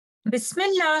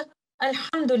Bismillah,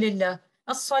 Alhamdulillah,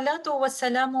 As-salatu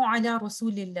was-salamu ala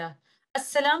Rasulillah.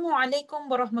 Assalamu alaikum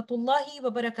wa rahmatullahi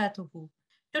wa barakatuhu.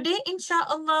 Today,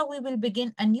 inshallah, we will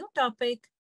begin a new topic,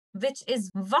 which is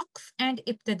Waqf and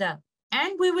Ibtida.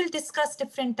 And we will discuss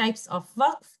different types of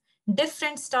Waqf,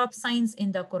 different stop signs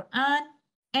in the Quran,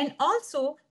 and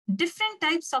also different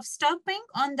types of stopping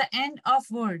on the end of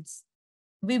words.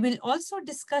 We will also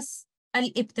discuss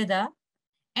Al-Ibtida,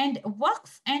 and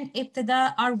Waqf and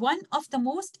Ibtida are one of the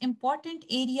most important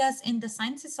areas in the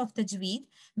sciences of Tajweed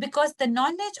because the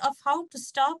knowledge of how to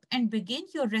stop and begin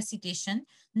your recitation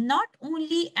not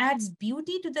only adds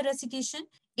beauty to the recitation,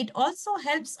 it also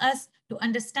helps us to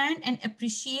understand and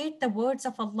appreciate the words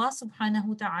of Allah subhanahu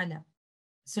wa ta'ala.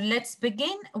 So let's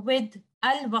begin with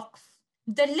Al-Waqf.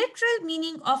 The literal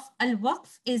meaning of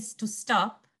Al-Waqf is to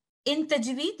stop. In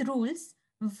Tajweed rules,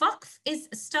 Waqf is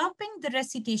stopping the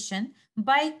recitation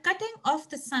by cutting off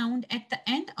the sound at the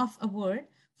end of a word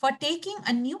for taking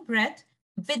a new breath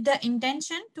with the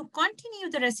intention to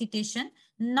continue the recitation,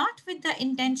 not with the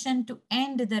intention to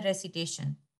end the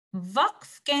recitation.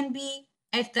 Waqf can be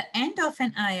at the end of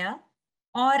an ayah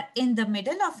or in the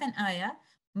middle of an ayah,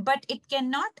 but it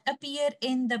cannot appear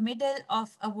in the middle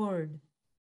of a word.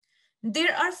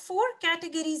 There are four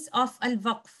categories of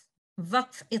al-waqf.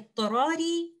 Waqf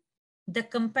ittirari, the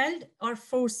compelled or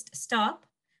forced stop.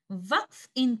 Waqf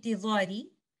intizari,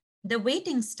 the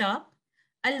waiting stop.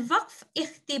 Al-waqf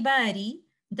ikhtibari,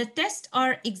 the test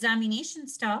or examination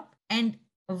stop. And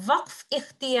waqf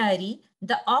ikhtiyari,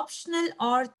 the optional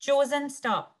or chosen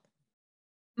stop.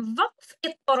 Waqf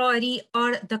ittirari,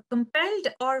 or the compelled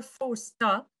or forced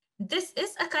stop. This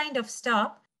is a kind of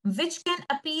stop which can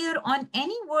appear on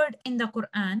any word in the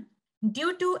Quran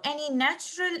due to any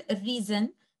natural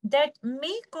reason that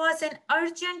may cause an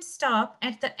urgent stop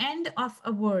at the end of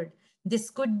a word.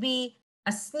 This could be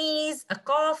a sneeze, a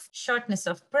cough, shortness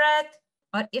of breath,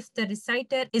 or if the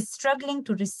reciter is struggling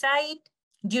to recite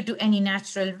due to any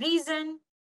natural reason.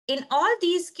 In all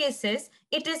these cases,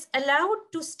 it is allowed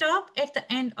to stop at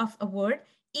the end of a word,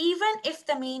 even if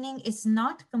the meaning is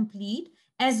not complete,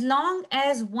 as long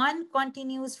as one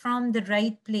continues from the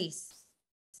right place.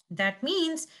 That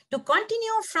means to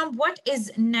continue from what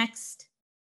is next,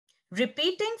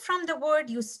 repeating from the word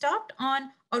you stopped on,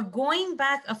 or going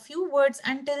back a few words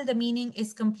until the meaning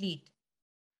is complete.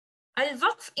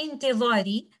 Al-Waqf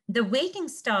intizari, the waiting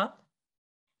stop.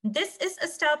 This is a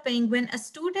stopping when a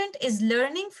student is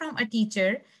learning from a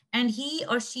teacher and he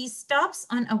or she stops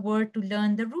on a word to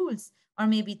learn the rules, or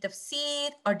maybe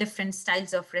tafsir or different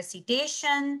styles of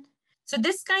recitation. So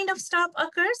this kind of stop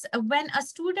occurs when a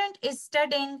student is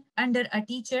studying under a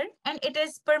teacher, and it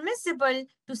is permissible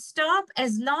to stop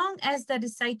as long as the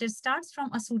reciter starts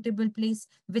from a suitable place,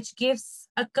 which gives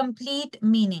a complete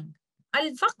meaning.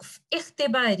 Al-Waqf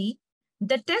ikhtibari,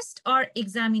 the test or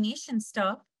examination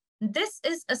stop. This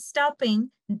is a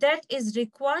stopping that is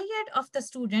required of the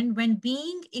student when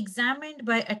being examined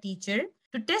by a teacher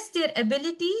to test their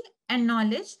ability and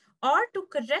knowledge, or to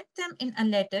correct them in a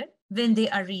letter when they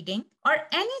are reading, or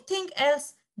anything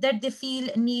else that they feel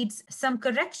needs some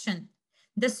correction.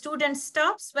 The student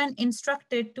stops when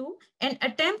instructed to and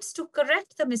attempts to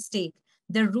correct the mistake.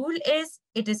 The rule is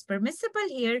it is permissible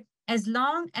here as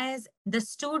long as the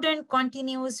student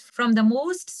continues from the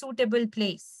most suitable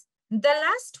place. The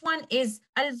last one is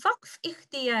al-waqf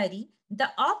ikhtiyari, the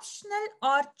optional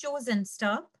or chosen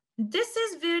stop. This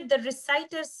is where the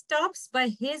reciter stops by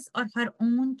his or her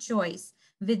own choice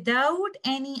without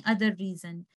any other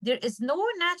reason. There is no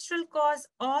natural cause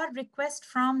or request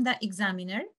from the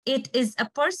examiner. It is a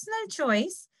personal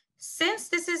choice. Since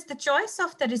this is the choice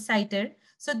of the reciter,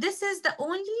 so this is the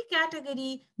only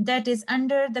category that is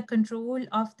under the control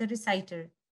of the reciter.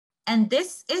 And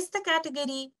this is the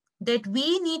category that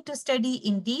we need to study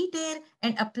in detail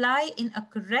and apply in a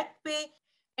correct way.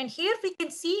 And here we can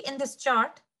see in this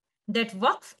chart that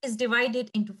waqf is divided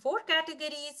into four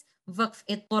categories: waqf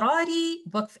ittirari,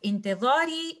 waqf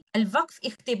intizari, al-waqf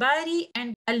ikhtibari,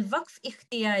 and al-waqf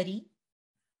ikhtiyari.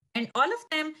 And all of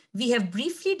them we have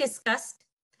briefly discussed,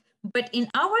 but in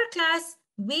our class,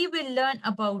 we will learn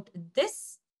about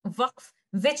this waqf,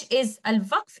 which is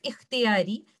al-waqf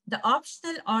ikhtiyari, the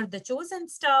optional or the chosen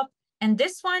stop. And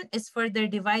this one is further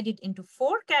divided into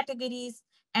four categories,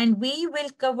 and we will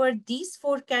cover these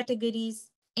four categories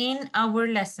in our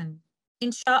lesson,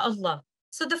 inshallah.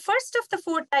 So the first of the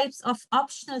four types of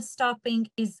optional stopping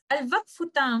is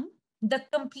al-waqfu Taam, the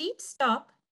complete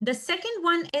stop. The second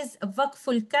one is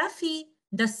waqful Kaafi,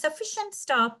 the sufficient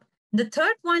stop. The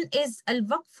third one is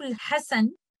al-waqful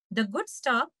Hassan, the good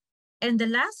stop. And the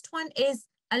last one is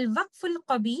al-waqful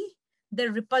Qabeeh,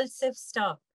 the repulsive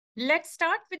stop. Let's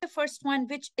start with the first one,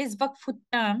 which is Waqf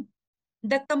Taam,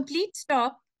 the complete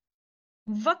stop.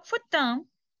 Waqf Taam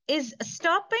is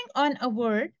stopping on a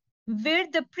word where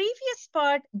the previous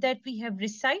part that we have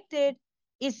recited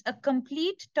is a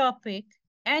complete topic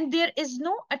and there is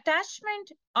no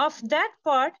attachment of that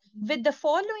part with the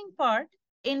following part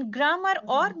in grammar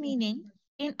or meaning.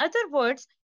 In other words,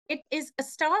 it is a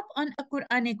stop on a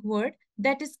Quranic word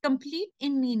that is complete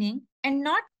in meaning and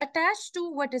not attached to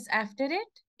what is after it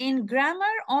in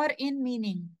grammar or in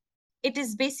meaning. It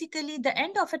is basically the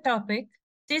end of a topic.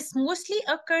 This mostly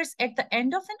occurs at the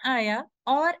end of an ayah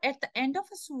or at the end of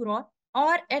a surah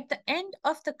or at the end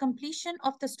of the completion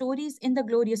of the stories in the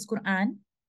glorious Quran.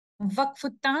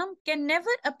 Waqf Tam can never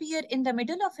appear in the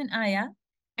middle of an ayah,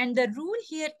 and the rule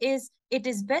here is it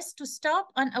is best to stop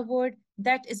on a word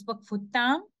that is Waqf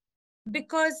Tam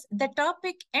because the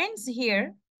topic ends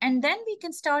here and then we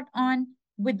can start on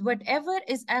with whatever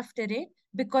is after it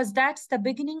because that's the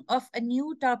beginning of a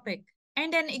new topic.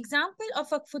 And an example of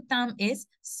Waqf Tam is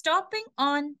stopping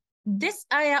on this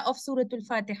ayah of Surah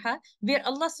Al-Fatiha where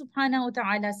Allah subhanahu wa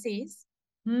ta'ala says,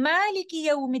 Maliki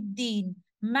Yawmiddin,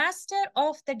 Master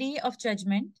of the Day of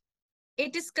Judgment.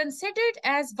 It is considered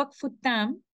as Waqf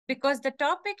Tam because the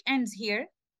topic ends here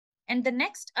and the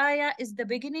next ayah is the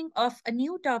beginning of a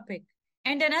new topic.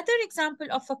 And another example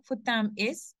of Waqf Tam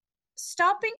is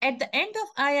stopping at the end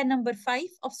of ayah number 5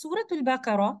 of Surah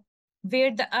Al-Baqarah,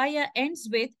 where the ayah ends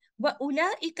with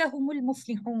وَأُولَٰئِكَ هُمُ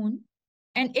الْمُفْلِحُونَ,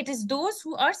 and it is those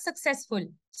who are successful.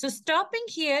 So stopping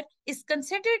here is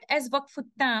considered as Waqf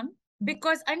Tam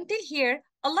because until here,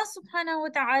 Allah subhanahu wa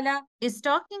ta'ala is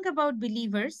talking about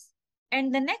believers,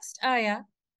 and the next ayah,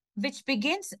 which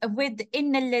begins with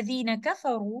إِنَّ الَّذِينَ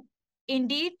كَفَرُوا,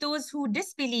 indeed those who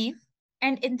disbelieve.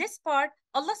 And in this part,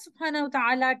 Allah subhanahu wa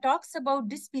ta'ala talks about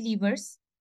disbelievers,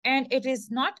 and it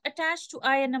is not attached to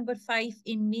ayah number 5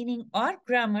 in meaning or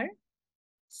grammar.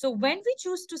 So when we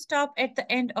choose to stop at the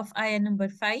end of ayah number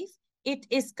 5, it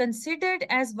is considered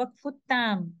as Waqf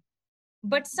Tam.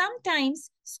 But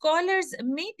sometimes scholars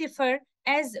may differ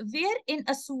as where in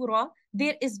a surah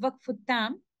there is Waqf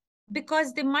Tam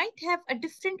because they might have a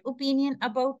different opinion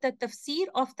about the tafsir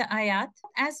of the ayat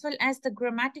as well as the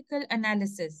grammatical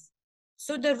analysis.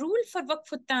 So the rule for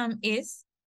Waqf Tam is,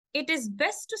 it is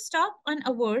best to stop on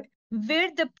a word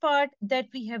where the part that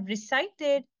we have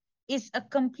recited is a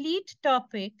complete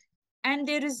topic and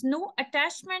there is no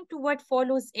attachment to what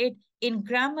follows it in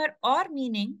grammar or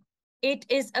meaning. It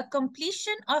is a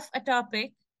completion of a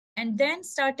topic and then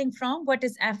starting from what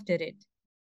is after it.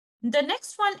 The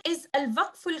next one is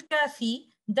Al-Waqf Kaafi,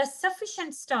 the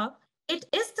sufficient stop. It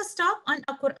is the stop on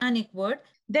a Quranic word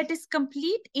that is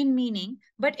complete in meaning,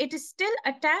 but it is still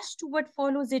attached to what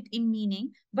follows it in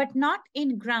meaning, but not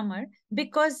in grammar,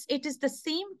 because it is the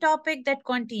same topic that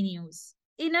continues.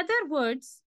 In other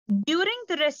words, during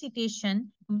the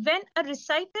recitation, when a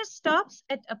reciter stops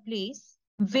at a place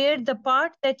where the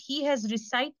part that he has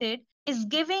recited is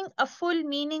giving a full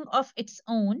meaning of its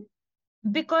own,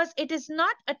 because it is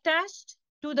not attached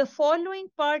to the following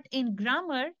part in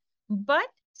grammar, but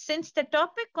since the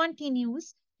topic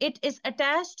continues, it is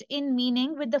attached in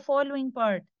meaning with the following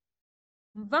part.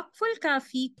 Waqful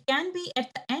Kafi can be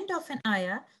at the end of an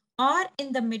ayah or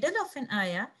in the middle of an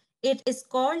ayah. It is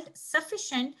called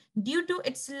sufficient due to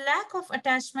its lack of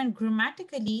attachment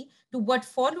grammatically to what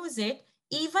follows it,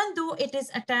 even though it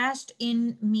is attached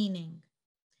in meaning.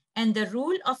 And the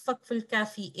rule of Waqful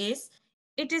Kafi is,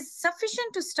 it is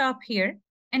sufficient to stop here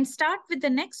and start with the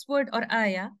next word or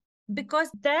ayah because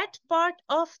that part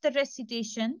of the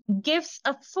recitation gives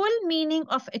a full meaning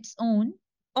of its own,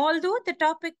 although the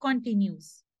topic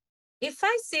continues. If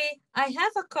I say, I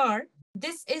have a car,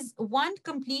 this is one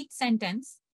complete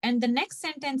sentence, and the next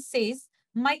sentence says,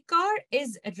 my car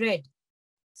is red.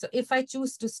 So if I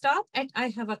choose to stop at I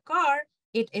have a car,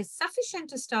 it is sufficient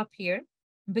to stop here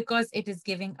because it is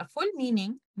giving a full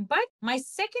meaning. But my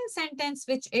second sentence,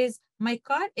 which is my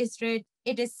car is red,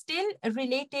 it is still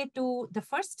related to the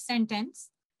first sentence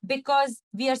because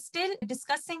we are still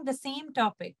discussing the same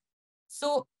topic.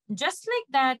 So just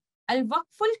like that,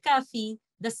 Al-Waqful Kafi,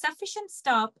 the sufficient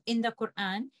stop in the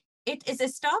Quran, it is a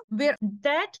stop where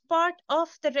that part of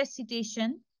the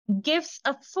recitation gives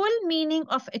a full meaning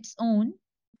of its own,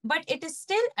 but it is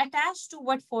still attached to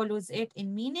what follows it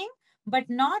in meaning, but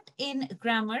not in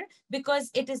grammar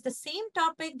because it is the same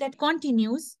topic that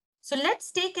continues. So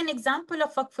let's take an example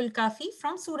of Waqful Kafi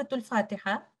from Surah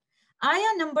Al-Fatiha,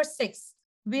 ayah number 6,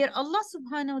 where Allah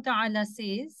subhanahu wa ta'ala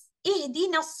says,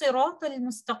 Ihdina as-sirat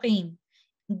al-mustaqim,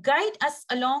 guide us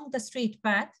along the straight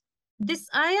path. This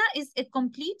ayah is a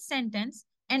complete sentence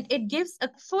and it gives a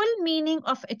full meaning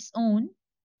of its own.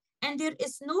 and there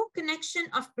is no connection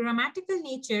of grammatical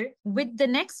nature with the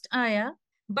next ayah,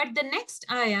 but the next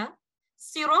ayah,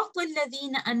 صراط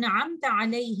الذين أنعمت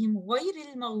عليهم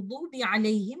غير المغضوب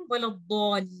عليهم ولا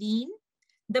الضالين,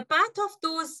 the path of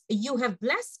those you have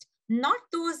blessed, not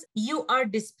those you are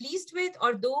displeased with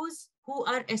or those who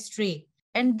are astray.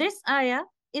 And this ayah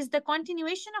is the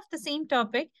continuation of the same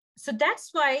topic. So that's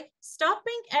why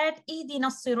stopping at Ihdina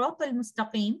as-Sirat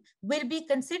al-Mustaqim will be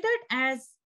considered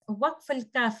as Waqf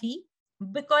al-Kaafi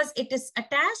because it is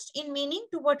attached in meaning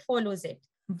to what follows it.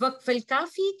 Waqf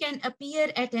al-Kaafi can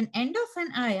appear at an end of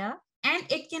an ayah, and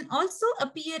it can also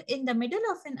appear in the middle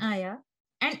of an ayah,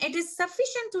 and it is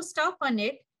sufficient to stop on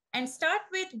it and start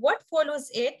with what follows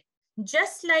it,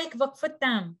 just like Waqf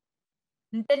al-Taam.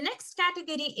 The next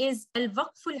category is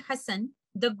Al-Waqf al-Hassan,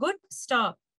 the good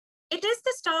stop. It is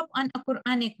the stop on a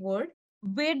Quranic word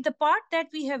where the part that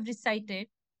we have recited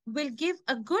will give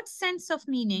a good sense of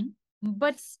meaning,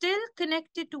 but still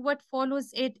connected to what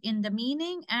follows it in the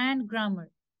meaning and grammar.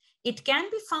 It can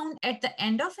be found at the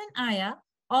end of an ayah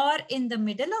or in the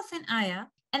middle of an ayah,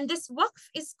 and this waqf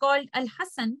is called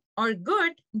al-Hasan or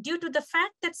good due to the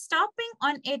fact that stopping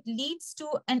on it leads to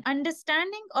an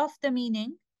understanding of the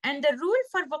meaning. And the rule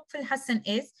for waqf al-Hasan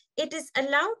is it is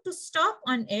allowed to stop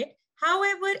on it.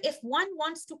 However, if one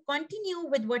wants to continue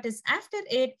with what is after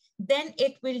it, then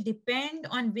it will depend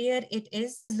on where it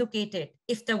is located.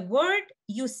 If the word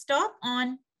you stop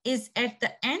on is at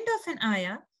the end of an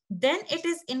ayah, then it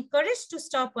is encouraged to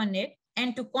stop on it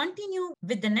and to continue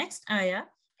with the next ayah,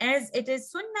 as it is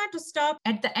sunnah to stop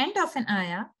at the end of an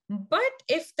ayah. But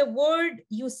if the word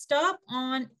you stop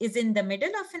on is in the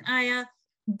middle of an ayah,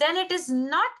 then it is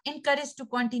not encouraged to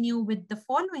continue with the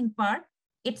following part.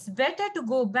 It's better to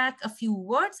go back a few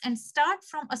words and start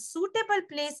from a suitable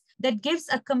place that gives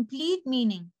a complete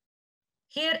meaning.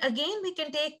 Here again, we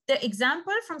can take the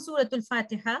example from Surah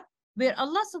Al-Fatiha, where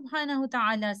Allah subhanahu wa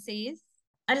ta'ala says,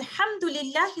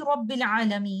 Alhamdulillahi Rabbil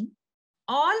Alameen.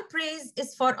 All praise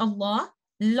is for Allah,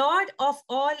 Lord of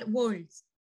all worlds.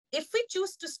 If we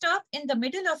choose to stop in the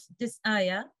middle of this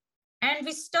ayah, and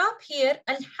we stop here,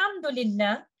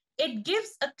 Alhamdulillah, it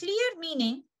gives a clear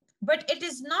meaning, but it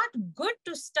is not good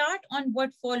to start on what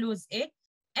follows it,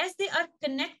 as they are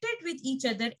connected with each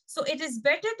other. So it is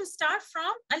better to start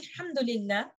from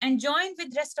Alhamdulillah and join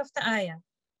with rest of the ayah.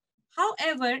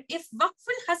 However, if Waqf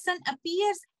al-Hasan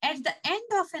appears at the end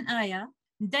of an ayah,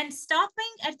 then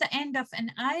stopping at the end of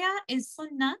an ayah is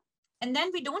sunnah, and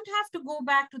then we don't have to go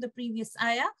back to the previous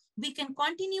ayah. We can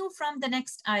continue from the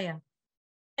next ayah.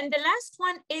 And the last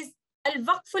one is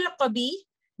Al-Waqf al-Qabeeh,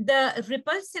 the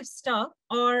repulsive stop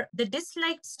or the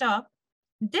disliked stop.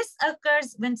 This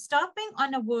occurs when stopping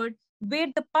on a word where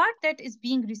the part that is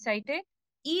being recited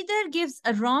either gives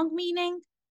a wrong meaning,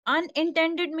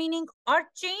 unintended meaning, or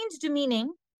changed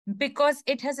meaning because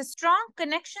it has a strong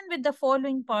connection with the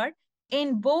following part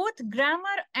in both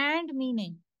grammar and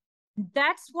meaning.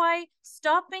 That's why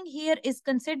stopping here is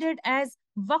considered as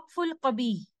Waqful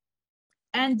Qabeeh.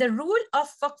 And the rule of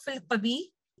Waqful Qabeeh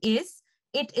is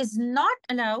it is not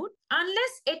allowed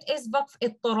unless it is Waqf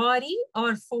Ittarari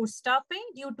or forced stopping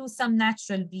due to some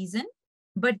natural reason.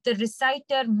 But the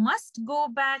reciter must go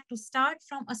back to start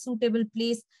from a suitable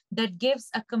place that gives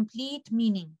a complete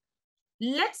meaning.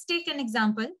 Let's take an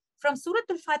example from Surah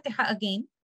Al-Fatiha again.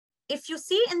 If you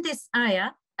see in this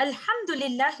ayah,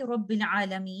 Alhamdulillahi Rabbil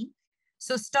Alameen,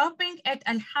 so stopping at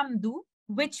Alhamdu,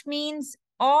 which means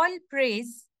all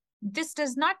praise, this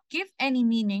does not give any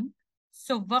meaning.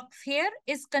 So waqf here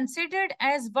is considered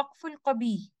as waqful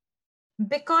qabeeh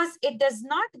because it does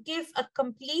not give a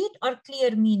complete or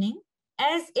clear meaning,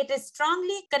 as it is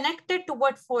strongly connected to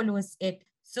what follows it.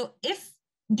 So if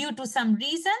due to some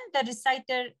reason the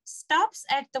reciter stops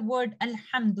at the word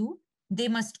alhamdu, they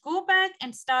must go back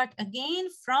and start again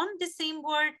from the same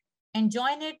word and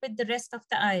join it with the rest of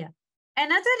the ayah.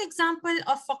 Another example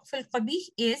of waqf al-qabeeh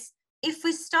is if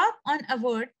we stop on a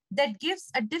word that gives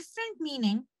a different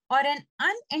meaning or an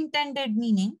unintended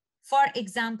meaning. For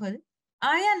example,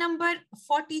 ayah number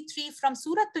 43 from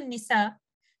Surah An-Nisa,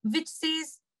 which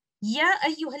says, Ya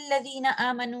ayyuhalladhina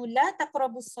amanu la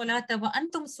taqrabu salata wa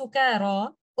antum sukara.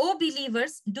 O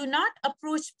believers, do not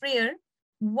approach prayer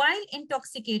while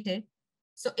intoxicated.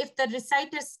 So if the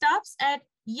reciter stops at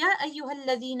Ya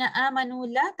ayyuhalladhina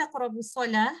amanu la taqrabu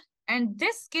salah, and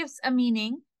this gives a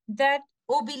meaning that,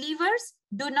 O believers,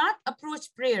 do not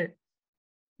approach prayer.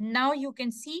 Now you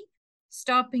can see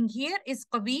stopping here is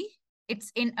qabeeh.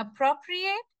 It's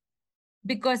inappropriate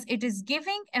because it is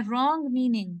giving a wrong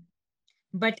meaning.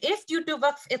 But if due to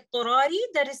waqf ittirari,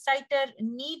 the reciter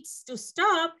needs to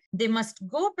stop, they must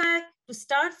go back to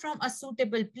start from a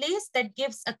suitable place that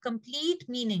gives a complete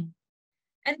meaning.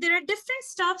 And there are different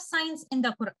stop signs in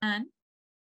the Quran.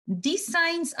 These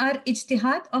signs are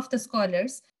ijtihad of the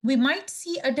scholars. We might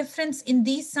see a difference in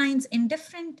these signs in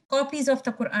different copies of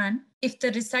the Quran. If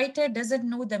the reciter doesn't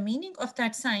know the meaning of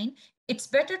that sign, it's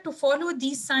better to follow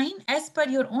these signs as per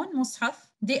your own mushaf.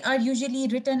 They are usually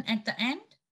written at the end.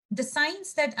 The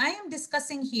signs that I am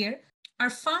discussing here are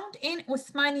found in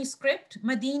Uthmani script,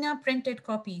 Medina printed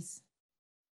copies.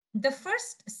 The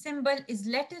first symbol is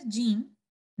letter Jim.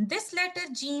 This letter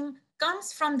Jim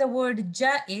comes from the word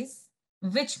jaiz,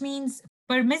 which means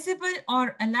permissible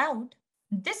or allowed.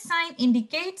 This sign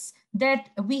indicates that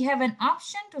we have an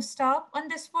option to stop on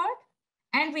this word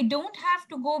and we don't have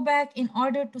to go back in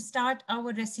order to start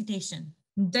our recitation.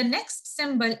 The next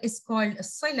symbol is called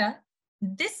sila.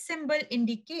 This symbol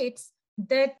indicates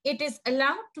that it is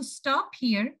allowed to stop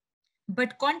here,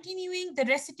 but continuing the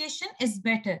recitation is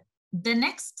better. The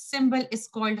next symbol is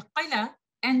called qila,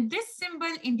 and this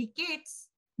symbol indicates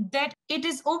that it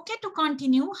is okay to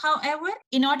continue. However,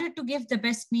 in order to give the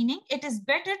best meaning, it is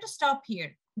better to stop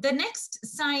here. The next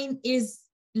sign is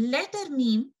letter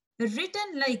meme,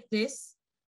 written like this.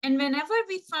 And whenever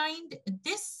we find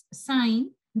this sign,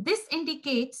 this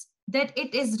indicates that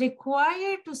it is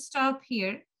required to stop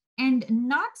here, and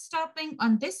not stopping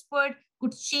on this word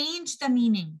could change the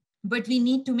meaning. But we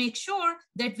need to make sure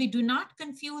that we do not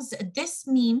confuse this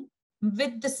meme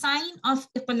with the sign of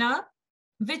iqlab,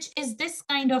 which is this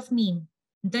kind of meme.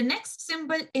 The next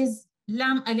symbol is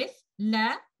lam alif,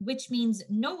 la, which means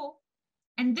no.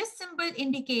 And this symbol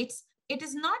indicates it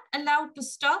is not allowed to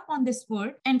stop on this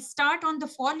word and start on the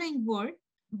following word.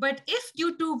 But if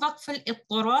due to waqf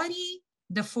al-ittirari,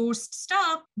 the forced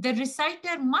stop, the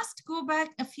reciter must go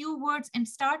back a few words and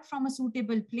start from a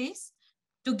suitable place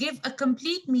to give a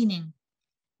complete meaning.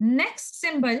 Next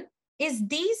symbol is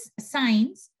these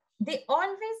signs. They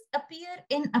always appear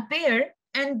in a pair,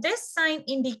 and this sign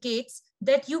indicates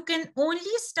that you can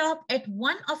only stop at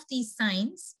one of these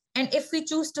signs. And if we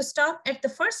choose to stop at the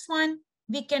first one,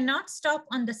 we cannot stop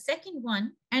on the second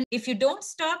one. And if you don't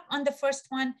stop on the first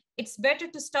one, it's better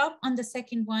to stop on the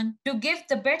second one to give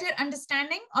the better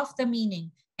understanding of the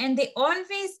meaning. And they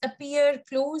always appear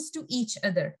close to each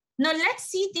other. Now let's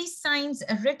see these signs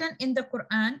written in the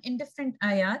Quran in different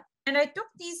ayat. And I took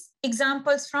these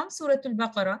examples from Surah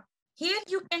Al-Baqarah. Here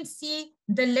you can see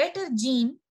the letter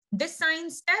Jim. This sign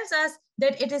tells us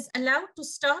that it is allowed to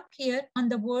stop here on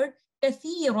the word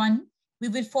kathiran. We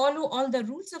will follow all the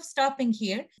rules of stopping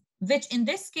here, which in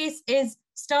this case is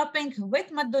stopping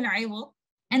with maddul iwad.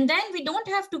 And then we don't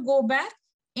have to go back.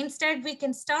 Instead, we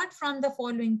can start from the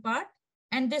following part,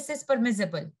 and this is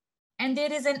permissible. And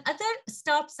there is another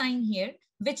stop sign here,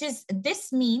 which is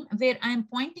this meme where I'm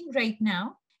pointing right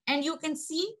now. And you can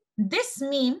see this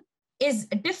meme is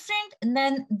different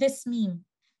than this meme.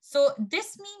 So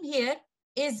this meme here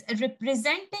is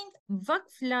representing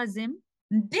waqf lazim.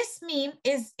 This meme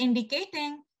is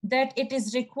indicating that it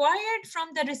is required from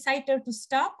the reciter to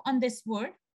stop on this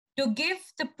word to give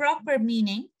the proper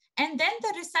meaning. And then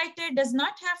the reciter does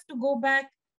not have to go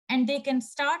back and they can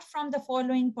start from the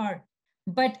following part.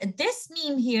 But this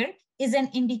meme here is an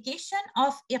indication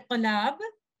of iqlab,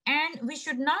 and we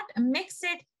should not mix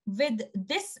it with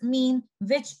this meme,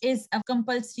 which is a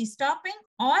compulsory stopping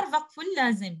or waqful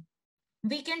lazim.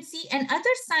 We can see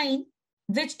another sign,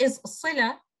 which is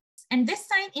sila, and this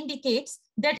sign indicates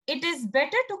that it is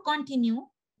better to continue,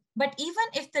 but even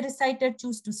if the reciter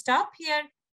chooses to stop here,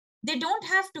 they don't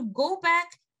have to go back.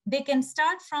 They can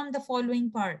start from the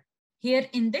following part. Here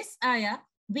in this ayah,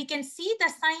 we can see the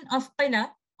sign of qila,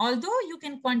 although you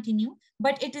can continue,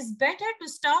 but it is better to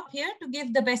stop here to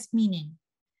give the best meaning.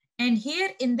 And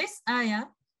here in this ayah,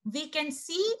 we can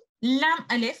see lam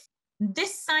alif.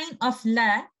 This sign of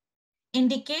la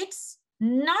indicates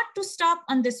not to stop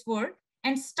on this word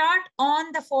and start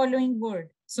on the following word.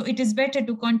 So it is better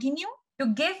to continue to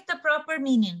give the proper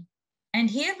meaning. And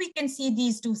here we can see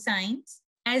these two signs,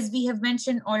 as we have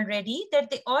mentioned already, that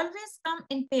they always come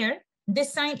in pair.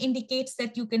 This sign indicates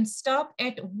that you can stop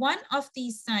at one of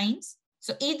these signs.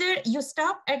 So either you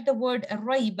stop at the word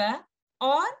raiba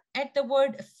or at the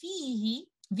word fihi.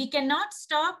 We cannot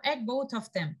stop at both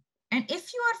of them. And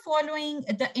if you are following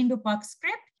the Indo-Pak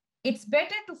script, it's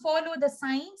better to follow the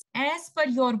signs as per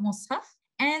your mushaf.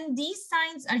 And these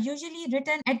signs are usually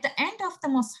written at the end of the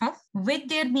mushaf with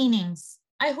their meanings.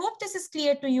 I hope this is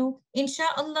clear to you.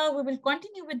 Inshallah, we will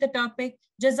continue with the topic.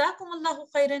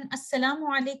 Jazakumullahu khairan. Assalamu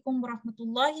alaikum wa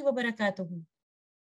rahmatullahi wa barakatuhu.